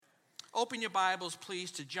Open your Bibles,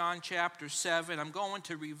 please, to John chapter 7. I'm going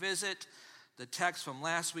to revisit the text from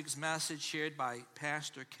last week's message shared by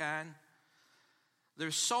Pastor Ken.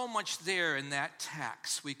 There's so much there in that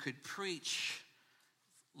text. We could preach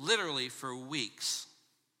literally for weeks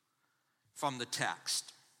from the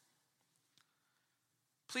text.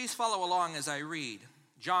 Please follow along as I read.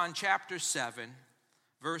 John chapter 7,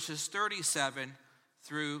 verses 37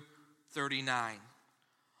 through 39.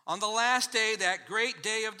 On the last day, that great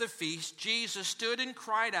day of the feast, Jesus stood and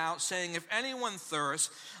cried out, saying, "If anyone thirsts,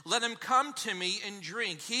 let him come to me and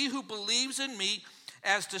drink. He who believes in me,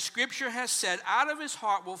 as the scripture has said, out of his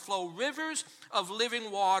heart will flow rivers of living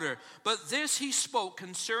water." But this he spoke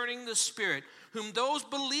concerning the Spirit, whom those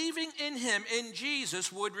believing in him, in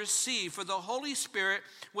Jesus, would receive. For the Holy Spirit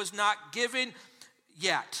was not given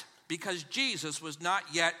yet, because Jesus was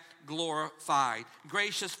not yet glorified.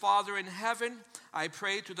 Gracious Father in heaven, I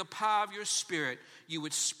pray through the power of your Spirit, you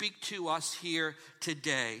would speak to us here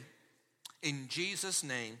today. In Jesus'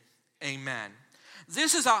 name, amen.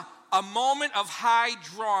 This is a moment of high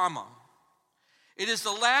drama. It is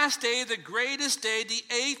the last day, the greatest day, the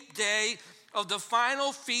 8th day of the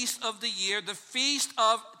final feast of the year, the Feast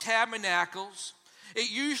of Tabernacles. It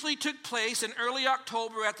usually took place in early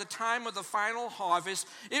October at the time of the final harvest.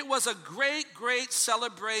 It was a great, great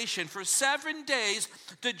celebration. For 7 days,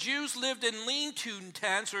 the Jews lived in lean-to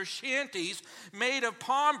tents or shanties made of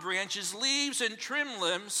palm branches, leaves, and trim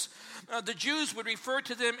limbs. The Jews would refer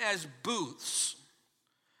to them as booths,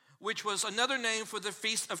 which was another name for the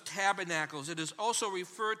Feast of Tabernacles. It is also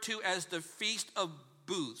referred to as the Feast of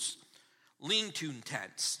Booths, lean-to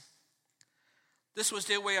tents. This was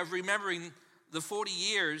their way of remembering the 40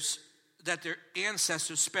 years that their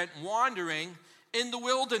ancestors spent wandering in the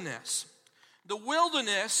wilderness. The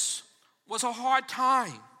wilderness was a hard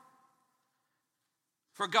time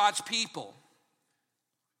for God's people.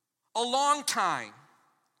 A long time.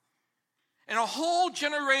 And a whole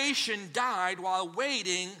generation died while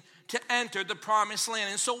waiting to enter the promised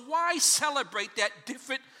land. And so why celebrate that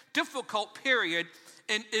difficult period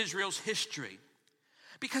in Israel's history?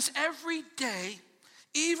 Because every day,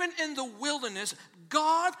 even in the wilderness,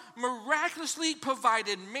 God miraculously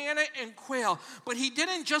provided manna and quail. But he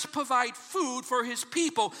didn't just provide food for his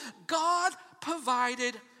people. God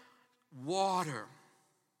provided water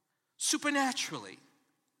supernaturally.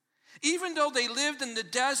 Even though they lived in the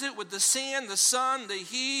desert with the sand, the sun, the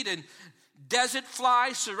heat, and desert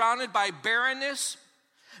flies surrounded by barrenness,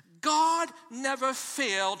 God never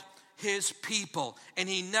failed his people, and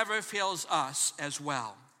he never fails us as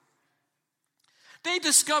well. They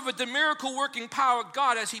discovered the miracle-working power of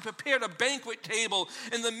God as he prepared a banquet table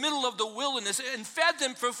in the middle of the wilderness and fed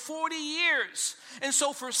them for 40 years. And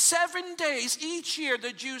so for 7 days each year,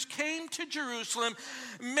 the Jews came to Jerusalem,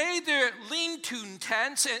 made their lean-to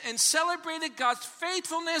tents, and celebrated God's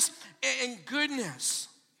faithfulness and goodness.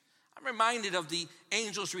 I'm reminded of the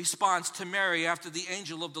angel's response to Mary after the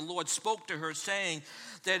angel of the Lord spoke to her, saying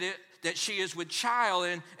that she is with child.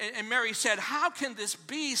 And Mary said, "How can this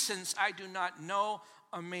be, since I do not know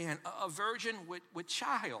a man?" A virgin with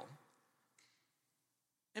child.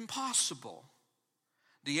 Impossible.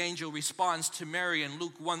 The angel responds to Mary in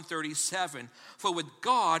Luke 1:37, "For with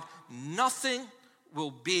God, nothing will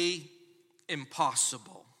be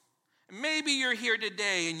impossible." Maybe you're here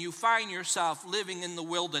today and you find yourself living in the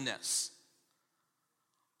wilderness.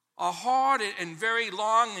 A hard and very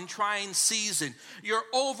long and trying season. You're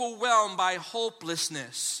overwhelmed by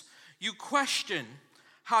hopelessness. You question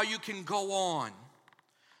how you can go on.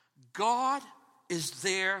 God is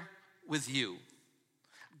there with you.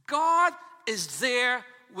 God is there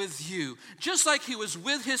with you. Just like he was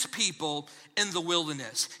with his people in the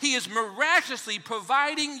wilderness. He is miraculously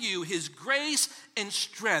providing you his grace and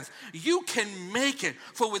strength. You can make it,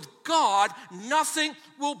 for with God, nothing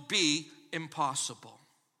will be impossible.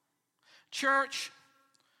 Church,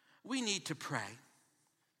 we need to pray.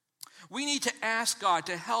 We need to ask God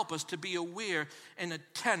to help us to be aware and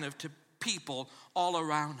attentive to people all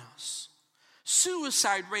around us.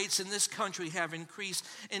 Suicide rates in this country have increased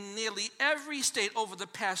in nearly every state over the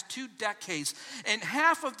past 2 decades, and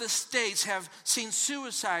half of the states have seen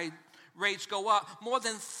suicide rates go up more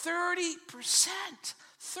than 30%.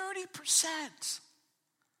 30%.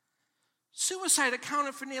 Suicide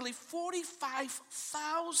accounted for nearly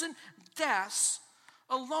 45,000 deaths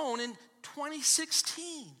alone in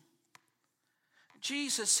 2016.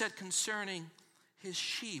 Jesus said concerning his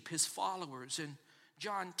sheep, his followers, in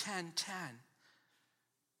John 10:10,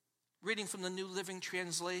 reading from the New Living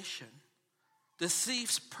Translation, the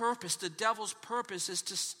thief's purpose, the devil's purpose, is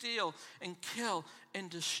to steal and kill and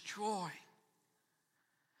destroy.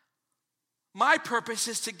 My purpose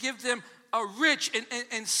is to give them a rich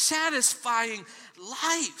and satisfying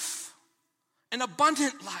life, an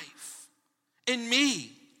abundant life in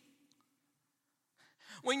me.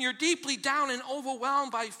 When you're deeply down and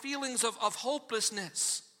overwhelmed by feelings of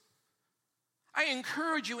hopelessness, I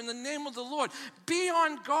encourage you in the name of the Lord, be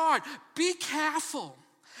on guard, be careful.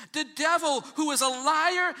 The devil, who is a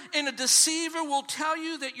liar and a deceiver, will tell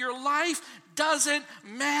you that your life doesn't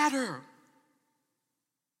matter.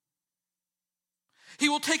 He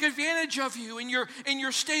will take advantage of you in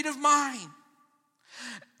your state of mind.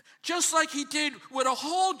 Just like he did with a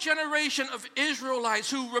whole generation of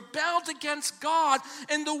Israelites who rebelled against God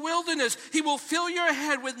in the wilderness. He will fill your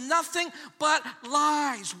head with nothing but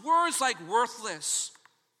lies. Words like worthless,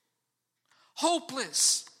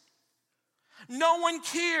 hopeless, no one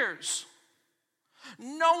cares,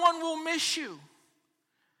 no one will miss you,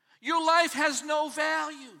 your life has no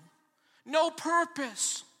value, no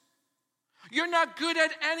purpose, you're not good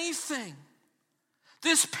at anything,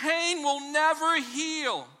 this pain will never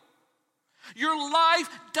heal. Your life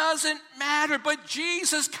doesn't matter, but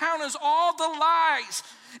Jesus counters all the lies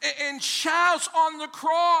and shouts on the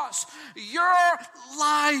cross, your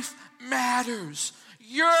life matters.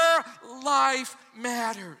 Your life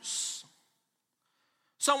matters.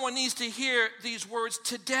 Someone needs to hear these words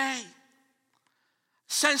today.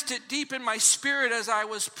 Sensed it deep in my spirit as I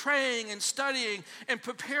was praying and studying and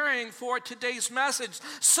preparing for today's message.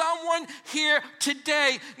 Someone here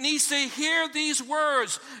today needs to hear these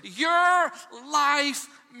words. Your life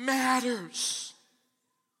matters.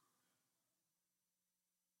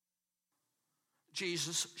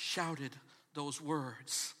 Jesus shouted those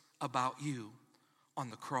words about you on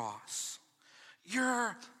the cross.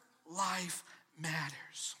 Your life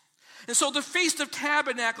matters. And so the Feast of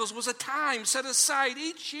Tabernacles was a time set aside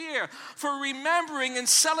each year for remembering and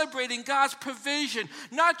celebrating God's provision,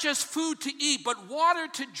 not just food to eat, but water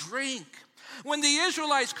to drink. When the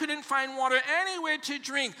Israelites couldn't find water anywhere to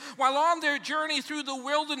drink, while on their journey through the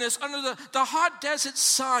wilderness under the hot desert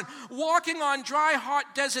sun, walking on dry,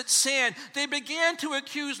 hot desert sand, they began to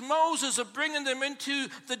accuse Moses of bringing them into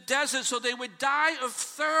the desert so they would die of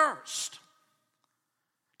thirst.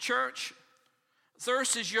 Church,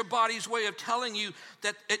 thirst is your body's way of telling you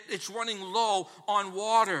that it's running low on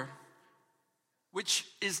water, which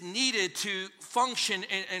is needed to function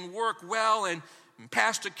and work well. And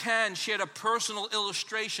Pastor Ken shared a personal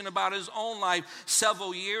illustration about his own life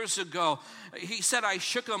several years ago. He said, I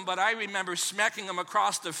shook him, but I remember smacking him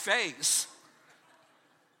across the face.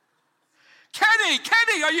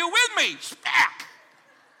 Kenny, are you with me? Smack!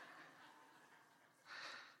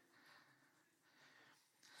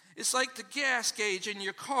 It's like the gas gauge in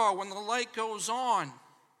your car when the light goes on.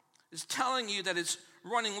 It's telling you that it's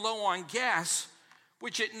running low on gas,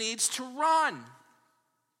 which it needs to run.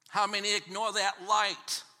 How many ignore that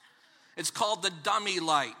light? It's called the dummy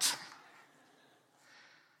light.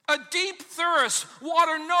 A deep thirst,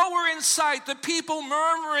 water nowhere in sight, the people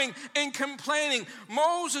murmuring and complaining.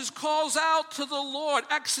 Moses calls out to the Lord.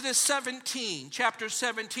 Exodus 17, chapter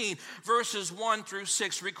 17, verses 1 through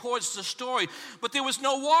 6 records the story. But there was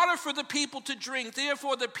no water for the people to drink.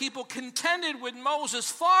 Therefore the people contended with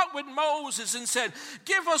Moses, fought with Moses, and said,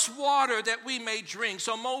 give us water that we may drink.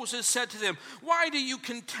 So Moses said to them, why do you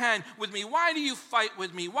contend with me? Why do you fight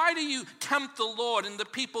with me? Why do you tempt the Lord? And the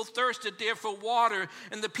people thirsted there for water,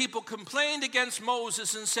 and the people complained against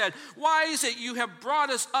Moses and said, why is it you have brought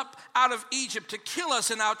us up out of Egypt to kill us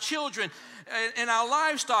and our children and our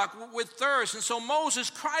livestock with thirst? And so Moses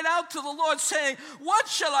cried out to the Lord, saying, what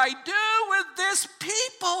shall I do with this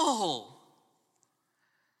people?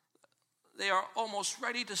 They are almost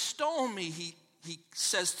ready to stone me, he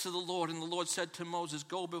says to the Lord. And the Lord said to Moses,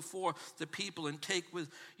 go before the people and take with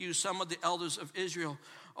you some of the elders of Israel.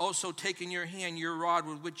 Also take in your hand your rod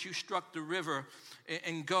with which you struck the river,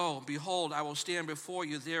 and go. Behold, I will stand before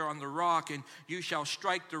you there on the rock, and you shall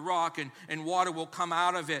strike the rock, and water will come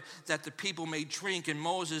out of it, that the people may drink. And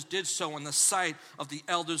Moses did so in the sight of the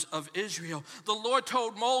elders of Israel. The Lord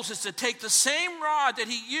told Moses to take the same rod that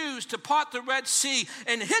he used to part the Red Sea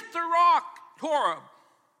and hit the rock, Horeb.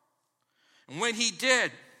 And when he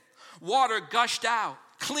did, water gushed out,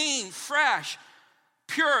 clean, fresh,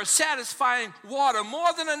 pure, satisfying water, more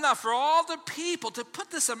than enough for all the people. To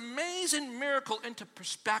put this amazing miracle into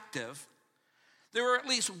perspective, there were at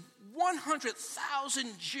least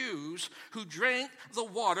 100,000 Jews who drank the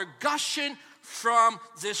water gushing from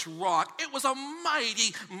this rock. It was a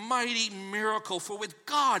mighty, mighty miracle, for with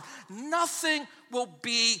God, nothing will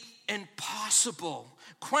be impossible.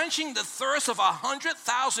 Quenching the thirst of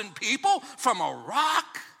 100,000 people from a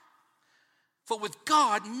rock? For with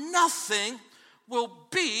God, nothing will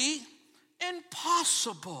be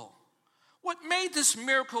impossible. What made this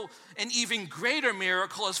miracle an even greater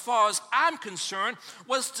miracle, as far as I'm concerned,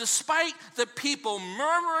 was despite the people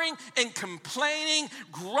murmuring and complaining,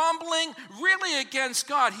 grumbling, really against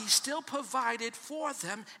God, he still provided for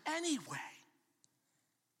them anyway.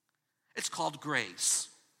 It's called grace.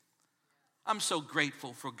 I'm so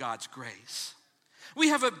grateful for God's grace. We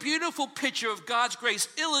have a beautiful picture of God's grace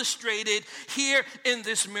illustrated here in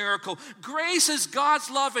this miracle. Grace is God's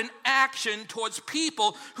love in action towards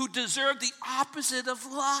people who deserve the opposite of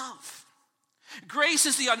love. Grace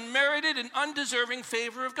is the unmerited and undeserving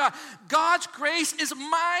favor of God. God's grace is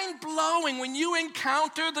mind-blowing. When you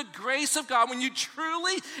encounter the grace of God, when you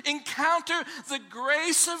truly encounter the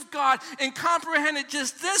grace of God and comprehend it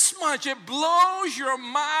just this much, it blows your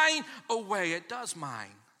mind away. It does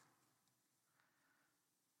mine.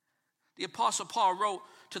 The Apostle Paul wrote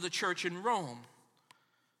to the church in Rome,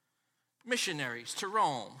 missionaries to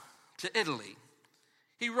Rome, to Italy.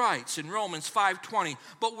 He writes in Romans 5:20,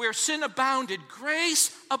 but where sin abounded,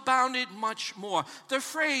 grace abounded much more. The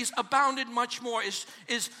phrase abounded much more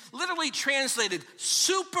is literally translated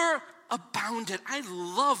super abounded. I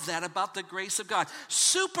love that about the grace of God.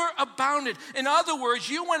 Super abounded. In other words,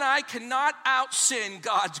 you and I cannot out-sin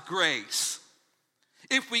God's grace.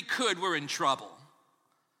 If we could, we're in trouble.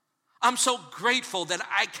 I'm so grateful that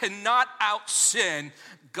I cannot out-sin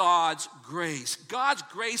God's grace. God's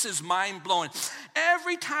grace is mind-blowing.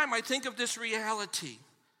 Every time I think of this reality,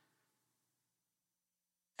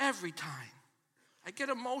 every time, I get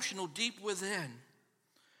emotional deep within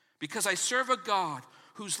because I serve a God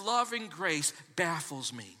whose loving grace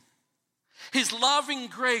baffles me. His loving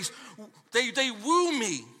grace, they woo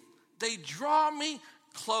me. They draw me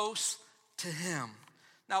close to him.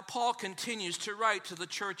 Now, Paul continues to write to the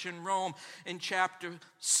church in Rome in chapter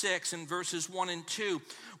 6 and verses 1 and 2.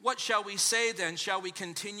 What shall we say then? Shall we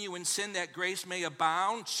continue in sin that grace may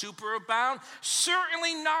abound, superabound?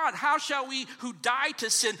 Certainly not. How shall we who died to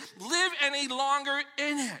sin live any longer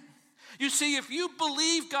in it? You see, if you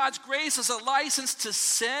believe God's grace is a license to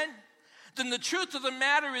sin, then the truth of the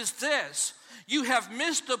matter is this: you have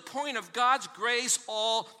missed the point of God's grace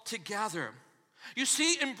altogether. You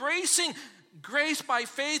see, embracing grace by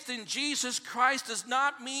faith in Jesus Christ does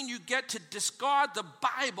not mean you get to discard the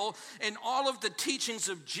Bible and all of the teachings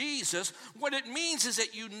of Jesus. What it means is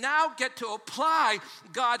that you now get to apply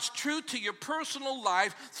God's truth to your personal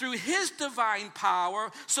life through his divine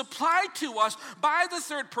power supplied to us by the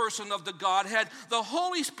third person of the Godhead, the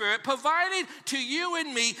Holy Spirit, provided to you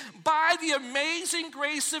and me by the amazing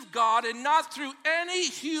grace of God, and not through any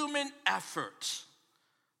human effort,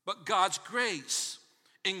 but God's grace.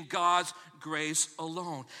 In God's grace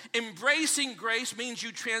alone. Embracing grace means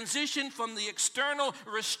you transition from the external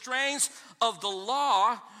restraints of the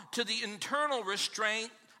law to the internal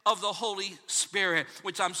restraint of the Holy Spirit,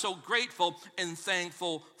 which I'm so grateful and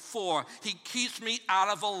thankful for. He keeps me out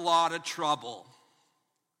of a lot of trouble.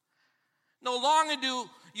 No longer do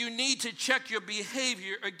you need to check your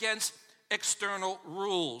behavior against external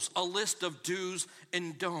rules, a list of do's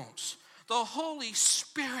and don'ts. The Holy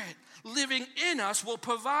Spirit living in us will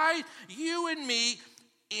provide you and me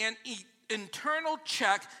an internal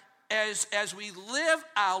check as we live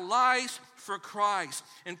our lives for Christ.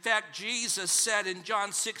 In fact, Jesus said in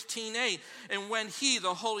John 16:8, and when he,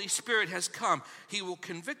 the Holy Spirit, has come, he will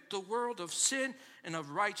convict the world of sin and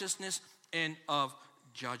of righteousness and of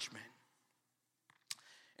judgment.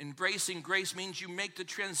 Embracing grace means you make the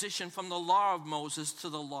transition from the law of Moses to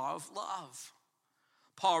the law of love.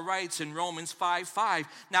 Paul writes in Romans 5:5,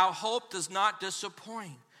 now hope does not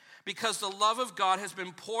disappoint, because the love of God has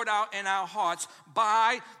been poured out in our hearts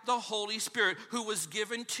by the Holy Spirit who was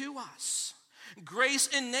given to us. Grace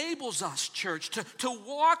enables us, church, to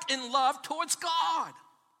walk in love towards God.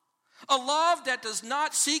 A love that does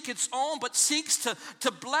not seek its own, but seeks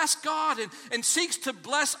to bless God and seeks to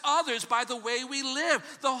bless others by the way we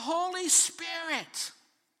live. The Holy Spirit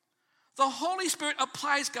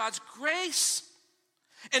applies God's grace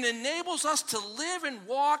and enables us to live and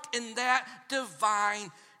walk in that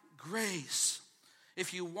divine grace.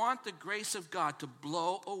 If you want the grace of God to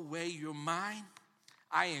blow away your mind,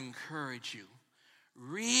 I encourage you,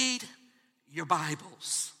 read your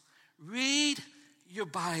Bibles. Read your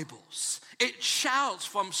Bibles. It shouts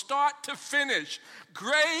from start to finish,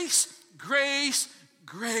 grace, grace,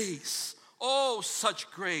 grace. Oh, such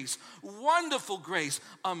grace, wonderful grace,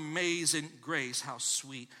 amazing grace, how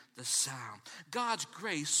sweet the sound. God's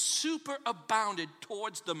grace superabounded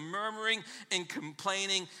towards the murmuring and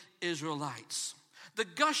complaining Israelites. The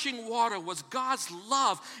gushing water was God's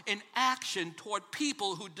love in action toward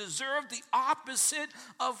people who deserved the opposite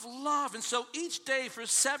of love. And so each day for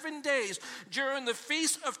 7 days during the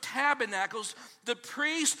Feast of Tabernacles, the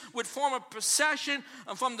priests would form a procession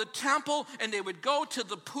from the temple, and they would go to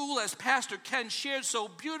the pool, as Pastor Ken shared so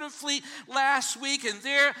beautifully last week. And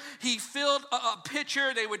there he filled a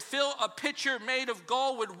pitcher. They would fill a pitcher made of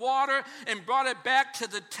gold with water and brought it back to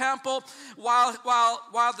the temple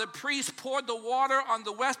while the priest poured the water on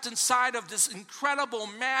the western side of this incredible,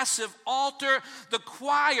 massive altar. The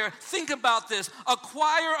choir, think about this, a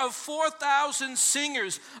choir of 4,000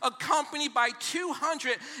 singers accompanied by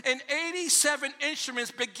 287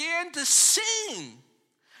 instruments began to sing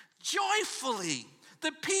joyfully.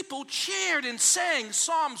 The people cheered and sang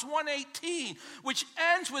Psalms 118, which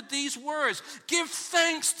ends with these words: "Give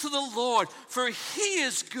thanks to the Lord, for he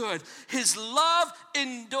is good. His love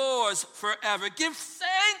endures forever." Give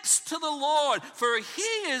thanks to the Lord, for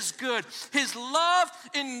he is good. His love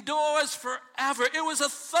endures forever. It was a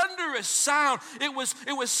thunderous sound. It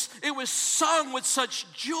was sung with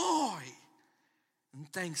such joy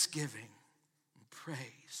and thanksgiving and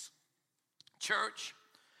praise. Church,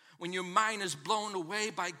 when your mind is blown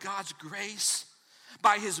away by God's grace,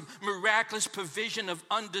 by his miraculous provision of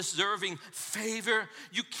undeserving favor,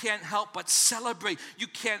 you can't help but celebrate. You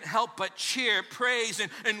can't help but cheer, praise,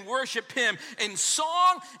 and worship him in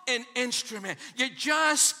song and instrument. You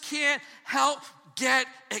just can't help get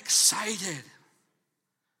excited.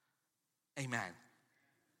 Amen.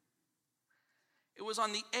 It was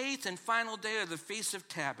on the 8th and final day of the Feast of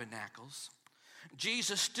Tabernacles.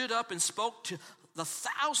 Jesus stood up and spoke to the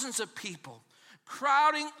thousands of people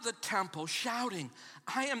crowding the temple, shouting,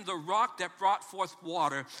 "I am the rock that brought forth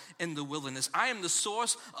water in the wilderness. I am the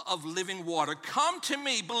source of living water. Come to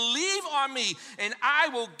me, believe on me, and I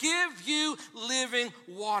will give you living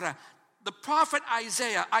water." The prophet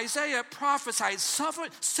Isaiah prophesied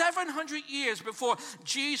 700 years before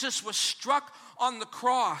Jesus was struck on the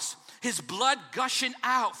cross, his blood gushing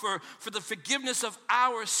out for the forgiveness of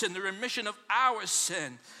our sin, the remission of our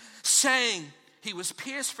sin, saying, "He was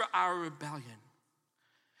pierced for our rebellion.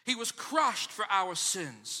 He was crushed for our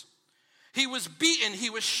sins. He was beaten, he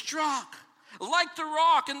was struck like the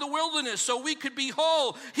rock in the wilderness so we could be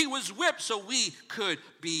whole. He was whipped so we could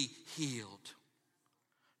be healed."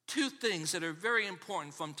 Two things that are very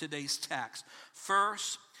important from today's text.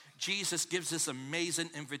 First, Jesus gives this amazing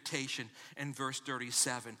invitation in verse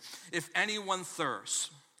 37. "If anyone thirsts,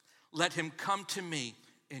 let him come to me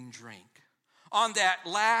and drink." On that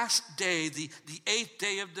last day, the 8th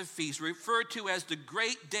day of the feast, referred to as the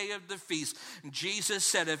great day of the feast, Jesus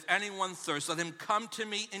said, "If anyone thirsts, let him come to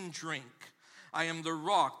me and drink. I am the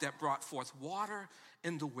rock that brought forth water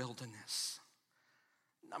in the wilderness."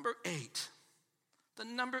 Number 8. The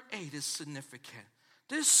number 8 is significant.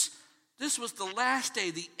 This was the last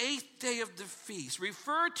day, the 8th day of the feast,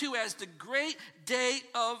 referred to as the great day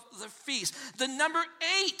of the feast. The number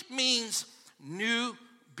 8 means new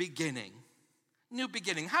beginning. New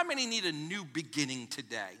beginning. How many need a new beginning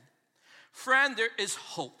today? Friend, there is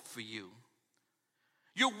hope for you.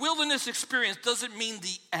 Your wilderness experience doesn't mean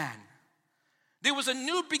the end. There was a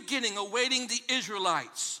new beginning awaiting the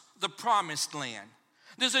Israelites, the promised land.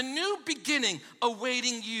 There's a new beginning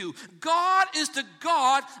awaiting you. God is the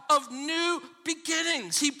God of new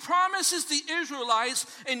beginnings. He promises the Israelites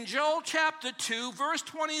in Joel chapter 2, verse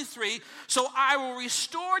 23, "So I will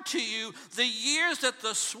restore to you the years that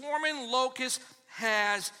the swarming locust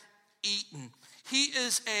has eaten." He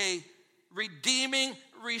is a redeeming,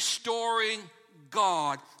 restoring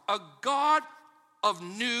God, a God of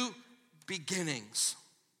new beginnings.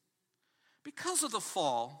 Because of the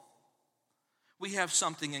fall, we have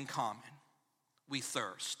something in common. We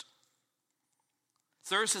thirst.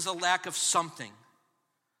 Thirst is a lack of something,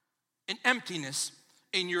 an emptiness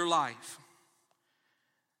in your life.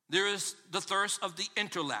 There is the thirst of the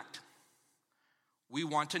intellect. We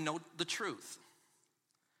want to know the truth.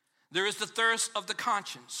 There is the thirst of the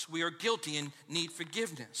conscience. We are guilty and need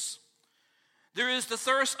forgiveness. There is the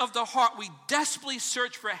thirst of the heart. We desperately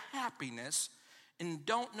search for happiness and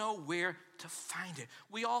don't know where to find it.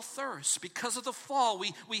 We all thirst. Because of the fall,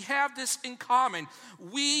 we have this in common.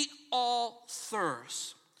 We all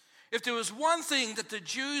thirst. If there was one thing that the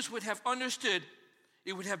Jews would have understood,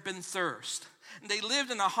 it would have been thirst. They lived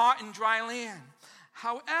in a hot and dry land.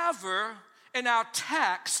 However, in our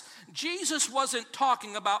text, Jesus wasn't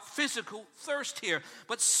talking about physical thirst here,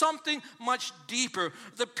 but something much deeper.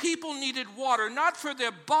 The people needed water, not for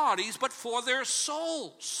their bodies, but for their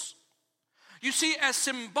souls. You see, as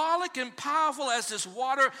symbolic and powerful as this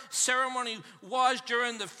water ceremony was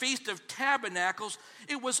during the Feast of Tabernacles,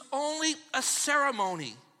 it was only a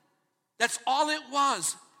ceremony. That's all it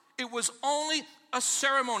was. It was only a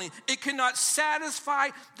ceremony. It cannot satisfy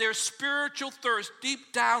their spiritual thirst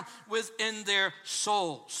deep down within their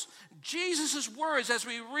souls. Jesus' words, as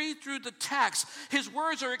we read through the text, his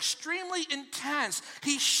words are extremely intense.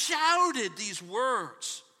 He shouted these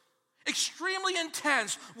words. Extremely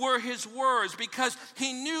intense were his words because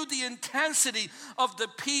he knew the intensity of the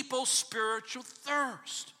people's spiritual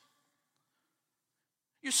thirst.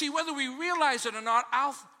 You see, whether we realize it or not,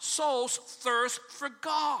 our souls thirst for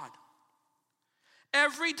God.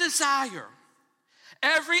 Every desire,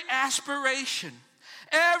 every aspiration,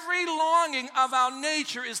 every longing of our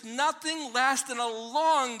nature is nothing less than a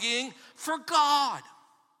longing for God.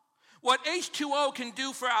 What H2O can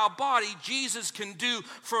do for our body, Jesus can do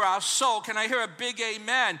for our soul. Can I hear a big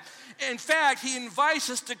amen? In fact, he invites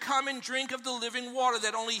us to come and drink of the living water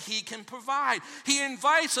that only he can provide. He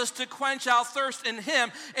invites us to quench our thirst in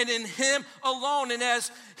him and in him alone. And as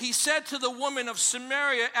he said to the woman of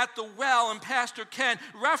Samaria at the well, and Pastor Ken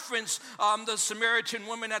referenced the Samaritan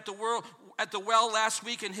woman at the well last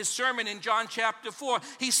week in his sermon in John chapter 4,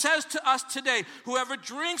 he says to us today, whoever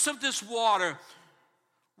drinks of this water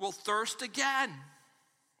will thirst again.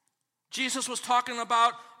 Jesus was talking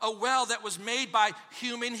about a well that was made by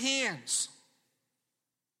human hands.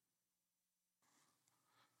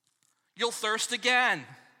 You'll thirst again.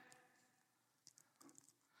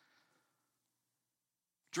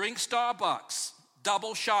 Drink Starbucks,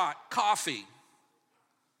 double shot, coffee,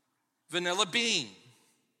 vanilla bean.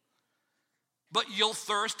 But you'll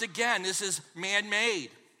thirst again. This is man-made.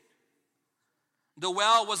 The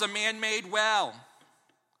well was a man-made well.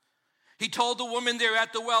 He told the woman there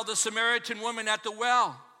at the well, the Samaritan woman at the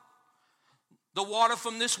well, the water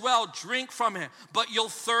from this well, drink from it, but you'll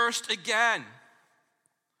thirst again.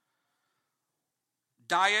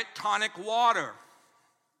 Diet tonic water.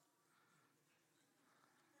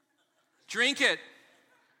 Drink it.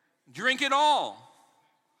 Drink it all.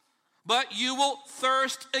 But you will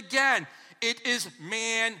thirst again. It is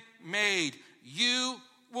man-made. You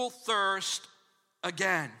will thirst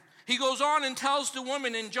again. He goes on and tells the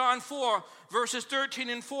woman in John 4, verses 13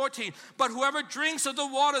 and 14, but whoever drinks of the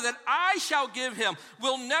water that I shall give him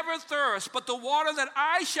will never thirst, but the water that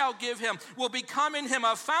I shall give him will become in him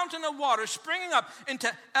a fountain of water springing up into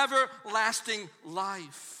everlasting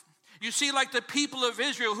life. You see, like the people of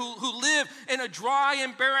Israel who live in a dry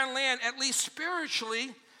and barren land, at least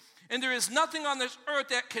spiritually, and there is nothing on this earth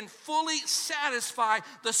that can fully satisfy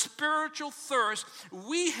the spiritual thirst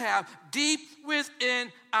we have deep within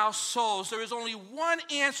our souls. There is only one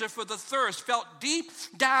answer for the thirst felt deep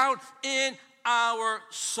down in our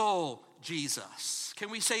soul: Jesus. Can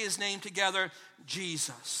we say his name together?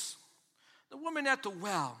 Jesus. The woman at the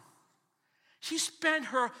well, she spent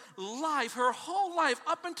her life, her whole life,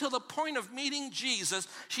 up until the point of meeting Jesus,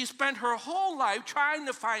 she spent her whole life trying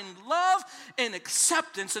to find love and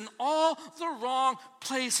acceptance in all the wrong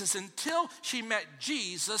places until she met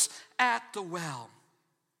Jesus at the well.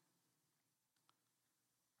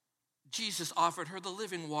 Jesus offered her the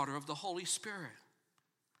living water of the Holy Spirit,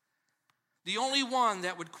 the only one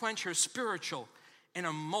that would quench her spiritual and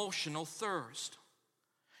emotional thirst.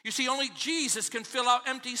 You see, only Jesus can fill our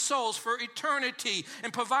empty souls for eternity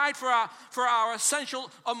and provide for our essential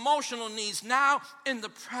emotional needs now in the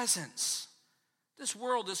presence. This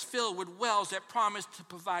world is filled with wells that promise to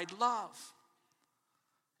provide love,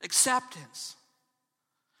 acceptance,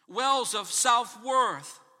 wells of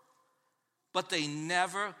self-worth, but they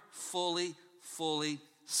never fully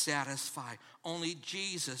satisfy. Only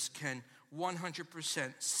Jesus can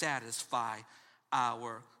 100% satisfy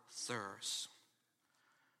our thirst.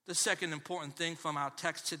 The second important thing from our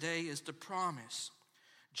text today is the promise.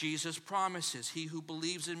 Jesus promises, he who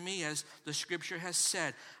believes in me, as the scripture has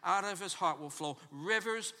said, out of his heart will flow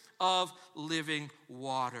rivers of living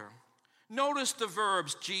water. Notice the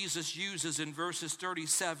verbs Jesus uses in verses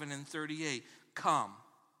 37 and 38. Come,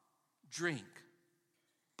 drink,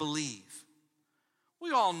 believe.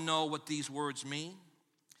 We all know what these words mean.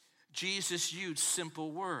 Jesus used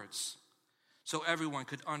simple words so everyone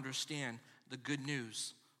could understand the good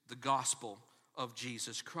news, the gospel of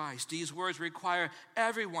Jesus Christ. These words require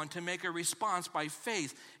everyone to make a response by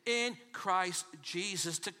faith in Christ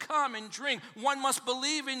Jesus. To come and drink, one must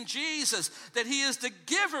believe in Jesus, that he is the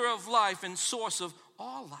giver of life and source of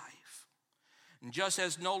all life. And just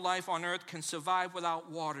as no life on earth can survive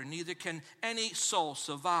without water, neither can any soul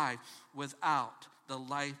survive without the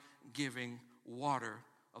life-giving water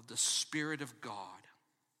of the Spirit of God.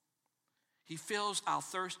 He fills our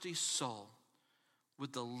thirsty soul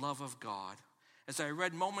with the love of God. As I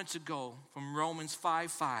read moments ago from Romans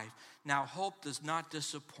 5:5, now hope does not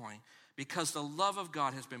disappoint, because the love of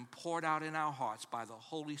God has been poured out in our hearts by the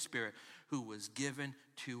Holy Spirit who was given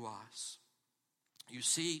to us. You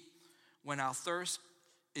see, when our thirst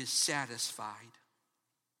is satisfied,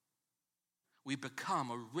 we become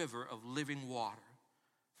a river of living water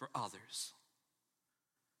for others.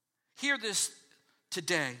 Hear this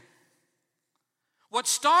today. What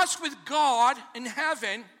starts with God in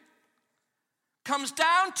heaven comes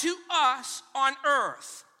down to us on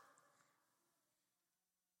earth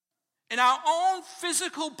in our own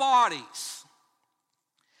physical bodies,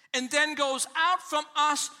 and then goes out from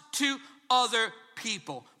us to other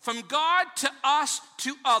people, from God to us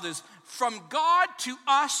to others, from God to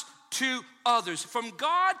us to others, from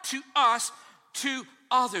God to us to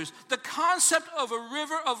others. The concept of a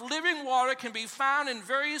river of living water can be found in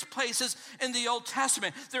various places in the Old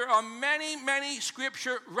Testament. There are many, many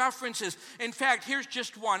scripture references. In fact, here's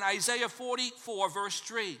just one, Isaiah 44, verse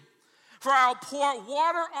 3. For I'll pour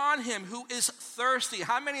water on him who is thirsty.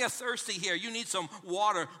 How many are thirsty here? You need some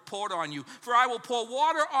water poured on you. For I will pour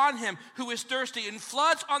water on him who is thirsty, and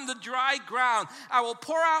floods on the dry ground. I will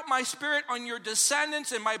pour out my spirit on your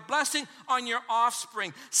descendants and my blessing on your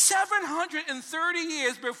offspring. 730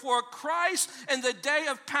 years before Christ and the day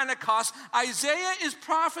of Pentecost, Isaiah is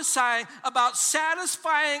prophesying about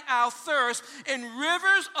satisfying our thirst in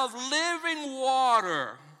rivers of living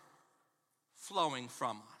water flowing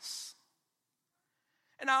from us.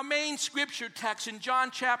 In our main scripture text in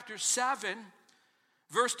John chapter 7,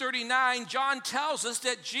 verse 39, John tells us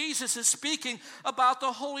that Jesus is speaking about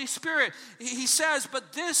the Holy Spirit. He says,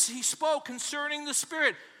 but this he spoke concerning the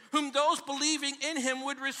Spirit, whom those believing in him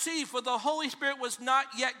would receive, for the Holy Spirit was not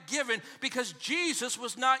yet given, because Jesus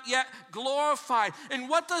was not yet glorified. And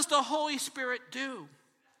what does the Holy Spirit do?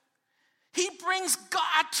 He brings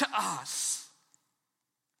God to us.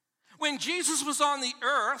 When Jesus was on the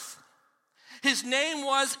earth, his name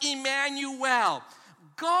was Emmanuel,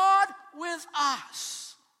 God with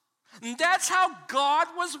us. And that's how God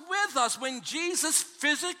was with us when Jesus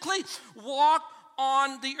physically walked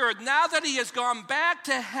on the earth. Now that he has gone back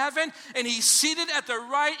to heaven and he's seated at the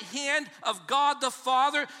right hand of God the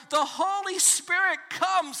Father, the Holy Spirit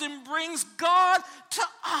comes and brings God to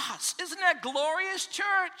us. Isn't that glorious,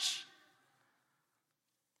 church?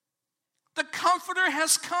 The Comforter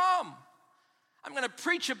has come. I'm going to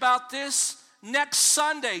preach about this next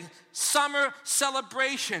Sunday, summer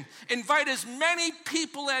celebration. Invite as many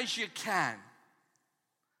people as you can.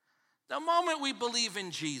 The moment we believe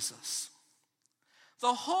in Jesus,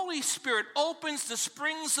 the Holy Spirit opens the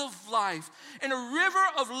springs of life, and a river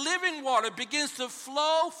of living water begins to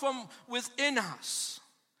flow from within us.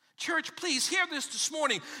 Church, please hear this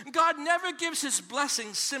morning. God never gives his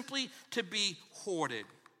blessings simply to be hoarded.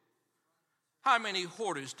 How many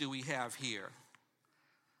hoarders do we have here?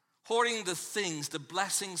 Hoarding the things, the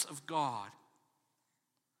blessings of God.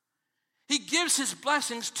 He gives his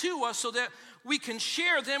blessings to us so that we can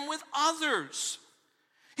share them with others.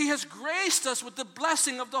 He has graced us with the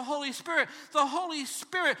blessing of the Holy Spirit. The Holy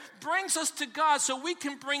Spirit brings us to God so we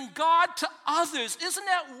can bring God to others. Isn't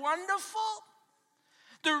that wonderful?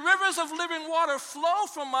 The rivers of living water flow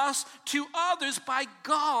from us to others by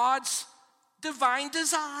God's divine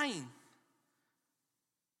design.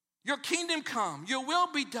 Your kingdom come, your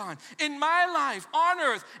will be done in my life on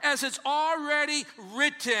earth as it's already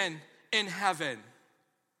written in heaven.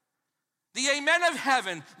 The amen of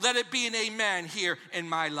heaven, let it be an amen here in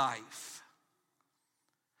my life.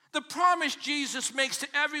 The promise Jesus makes to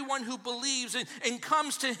everyone who believes and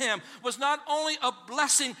comes to him was not only a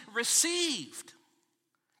blessing received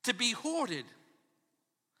to be hoarded,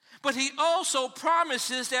 but he also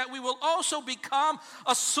promises that we will also become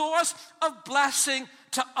a source of blessing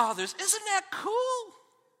to others. Isn't that cool?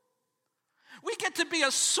 We get to be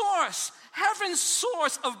a source, heaven's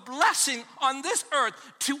source of blessing on this earth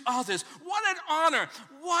to others. What an honor.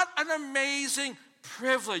 What an amazing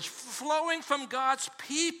privilege. Flowing from God's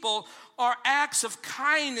people are acts of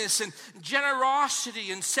kindness and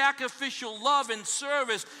generosity and sacrificial love and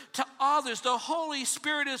service to others. The Holy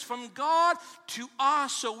Spirit is from God to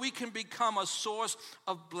us so we can become a source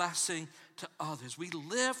of blessing to others. We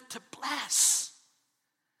live to bless.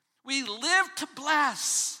 We live to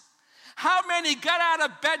bless. How many got out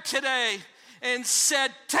of bed today and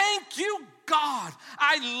said, thank you, God.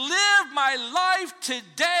 I live my life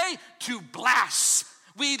today to bless.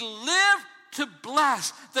 We live to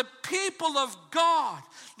bless. The people of God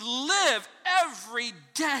live every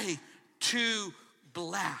day to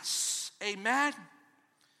bless. Amen?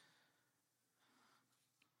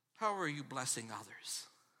 How are you blessing others?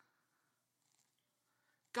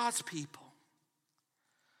 God's people,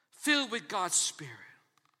 filled with God's Spirit,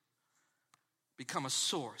 become a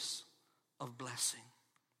source of blessing.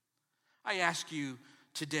 I ask you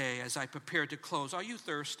today, as I prepare to close, are you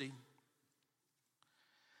thirsty?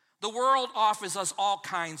 The world offers us all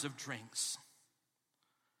kinds of drinks.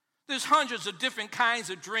 There's hundreds of different kinds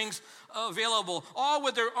of drinks available, all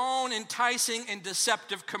with their own enticing and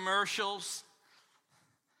deceptive commercials.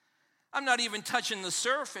 I'm not even touching the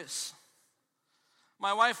surface.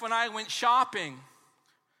 My wife and I went shopping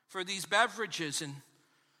for these beverages, and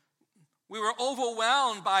we were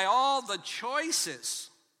overwhelmed by all the choices.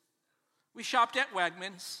 We shopped at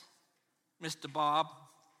Wegmans, Mr. Bob.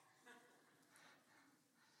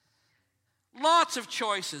 Lots of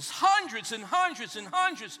choices, hundreds and hundreds and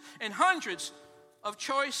hundreds and hundreds of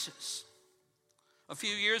choices. A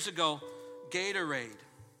few years ago, Gatorade.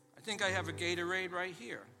 I think I have a Gatorade right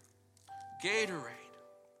here. Gatorade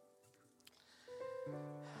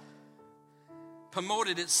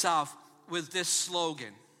promoted itself with this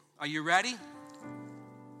slogan. Are you ready?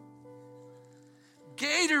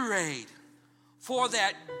 Gatorade for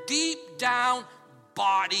that deep down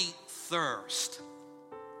body thirst.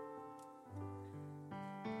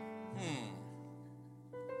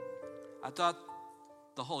 I thought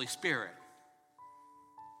the Holy Spirit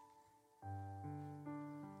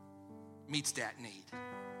meets that need.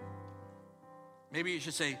 Maybe you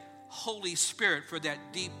should say, Holy Spirit for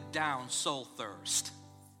that deep down soul thirst.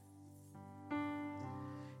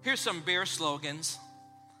 Here's some beer slogans.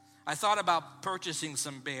 I thought about purchasing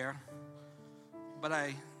some beer, but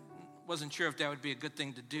I wasn't sure if that would be a good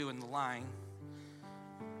thing to do in the line.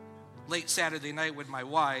 Late Saturday night with my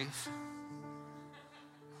wife.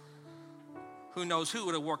 Who knows who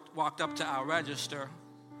would have walked up to our register.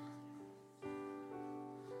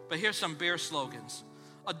 But here's some beer slogans.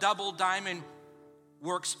 A double diamond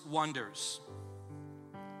works wonders.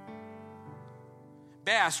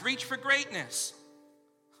 Bass, reach for greatness.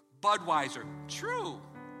 Budweiser, true.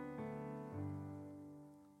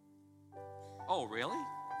 Oh, really?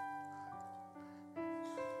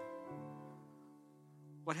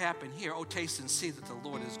 What happened here? Oh, taste and see that the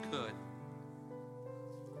Lord is good.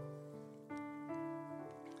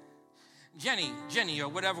 Jenny, or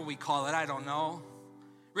whatever we call it, I don't know,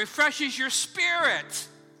 refreshes your spirit.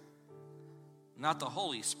 Not the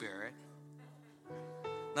Holy Spirit.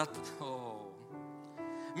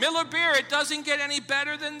 Miller beer, it doesn't get any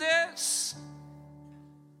better than this.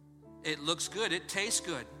 It looks good, it tastes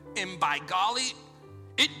good, and by golly,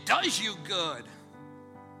 it does you good.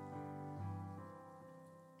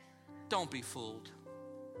 Don't be fooled.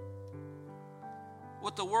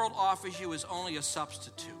 What the world offers you is only a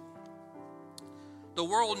substitute. The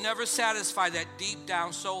world will never satisfy that deep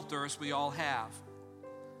down soul thirst we all have.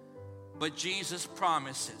 But Jesus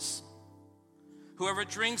promises, whoever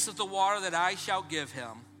drinks of the water that I shall give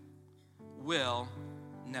him will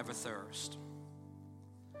never thirst.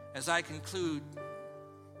 As I conclude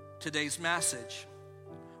today's message,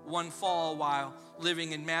 one fall while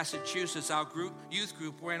living in Massachusetts, our youth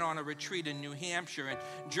group went on a retreat in New Hampshire, and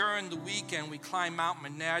during the weekend we climbed Mount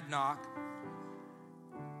Monadnock,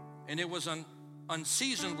 and it was an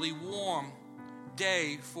unseasonably warm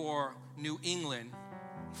day for New England,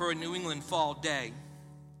 for a New England fall day.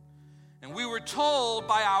 And we were told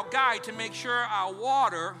by our guide to make sure our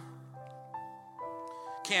water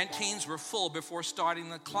canteens were full before starting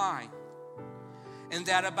the climb. And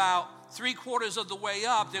that about 3/4 of the way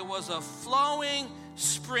up, there was a flowing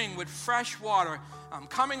spring with fresh water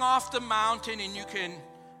coming off the mountain, and you can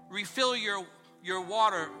refill your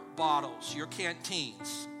water bottles, your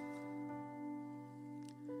canteens.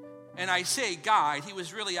 And I say guide, he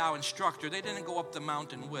was really our instructor. They didn't go up the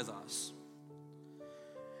mountain with us.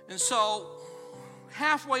 And so,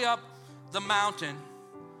 halfway up the mountain,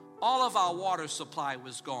 all of our water supply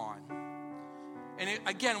was gone. And it,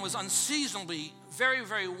 again, was unseasonably very,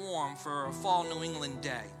 very warm for a fall New England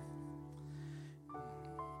day.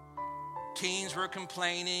 Teens were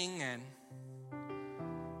complaining, and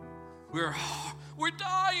we're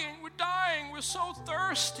dying, we're so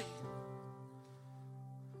thirsty.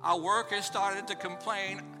 Our workers started to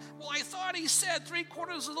complain. Well, I thought he said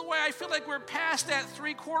 3/4 of the way. I feel like we're past that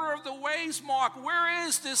 3/4 of the ways mark. Where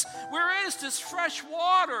is this fresh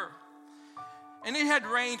water? And it had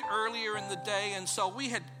rained earlier in the day, and so we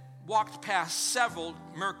had walked past several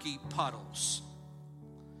murky puddles.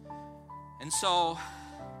 And so,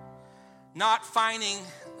 not finding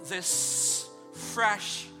this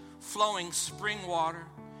fresh, flowing spring water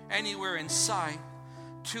anywhere in sight,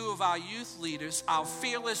 two of our youth leaders, our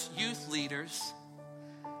fearless youth leaders,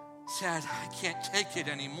 said, I can't take it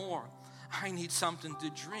anymore. I need something to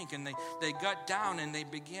drink. And they got down and they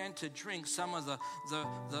began to drink some of the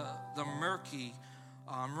murky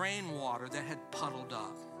rainwater that had puddled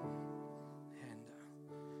up.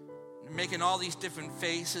 And making all these different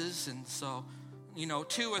faces. And so,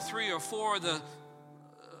 2 or 3 or 4 of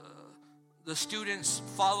the students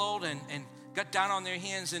followed and got down on their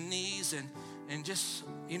hands and knees and just,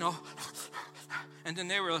 and then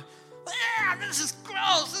they were, this is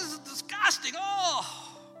gross, this is disgusting, oh.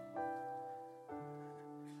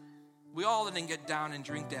 We all didn't get down and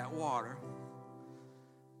drink that water.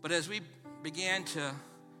 But as we began to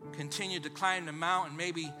continue to climb the mountain,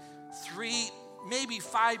 maybe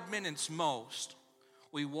 5 minutes most,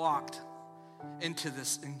 we walked into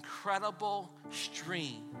this incredible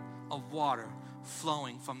stream of water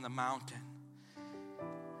flowing from the mountain.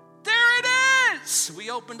 There it is!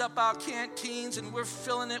 We opened up our canteens and we're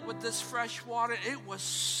filling it with this fresh water. It was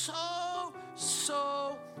so,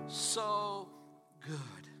 so, so good.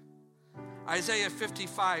 Isaiah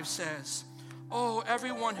 55 says, "Oh,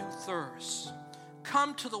 everyone who thirsts,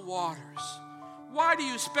 come to the waters. Why do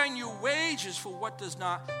you spend your wages for what does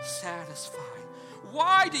not satisfy?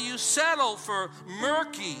 Why do you settle for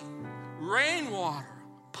murky rainwater,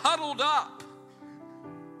 puddled up?"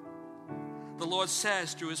 The Lord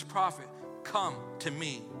says through his prophet, "Come to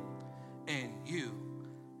me and you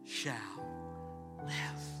shall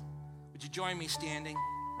live." Would you join me standing?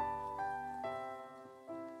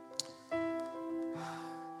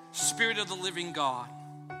 Spirit of the living God,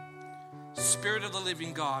 Spirit of the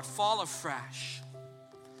living God, fall afresh.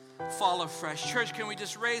 Fall afresh. Church, can we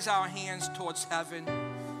just raise our hands towards heaven?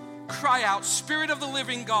 Cry out, Spirit of the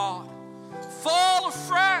living God, fall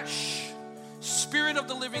afresh. Spirit of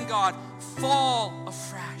the living God, fall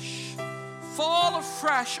afresh. Fall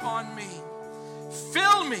afresh on me.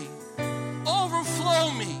 Fill me.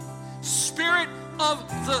 Overflow me. Spirit of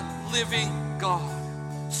the living God.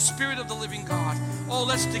 Spirit of the living God. Oh,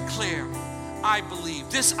 let's declare, I believe.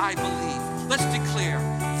 This I believe. Let's declare,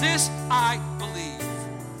 this I believe.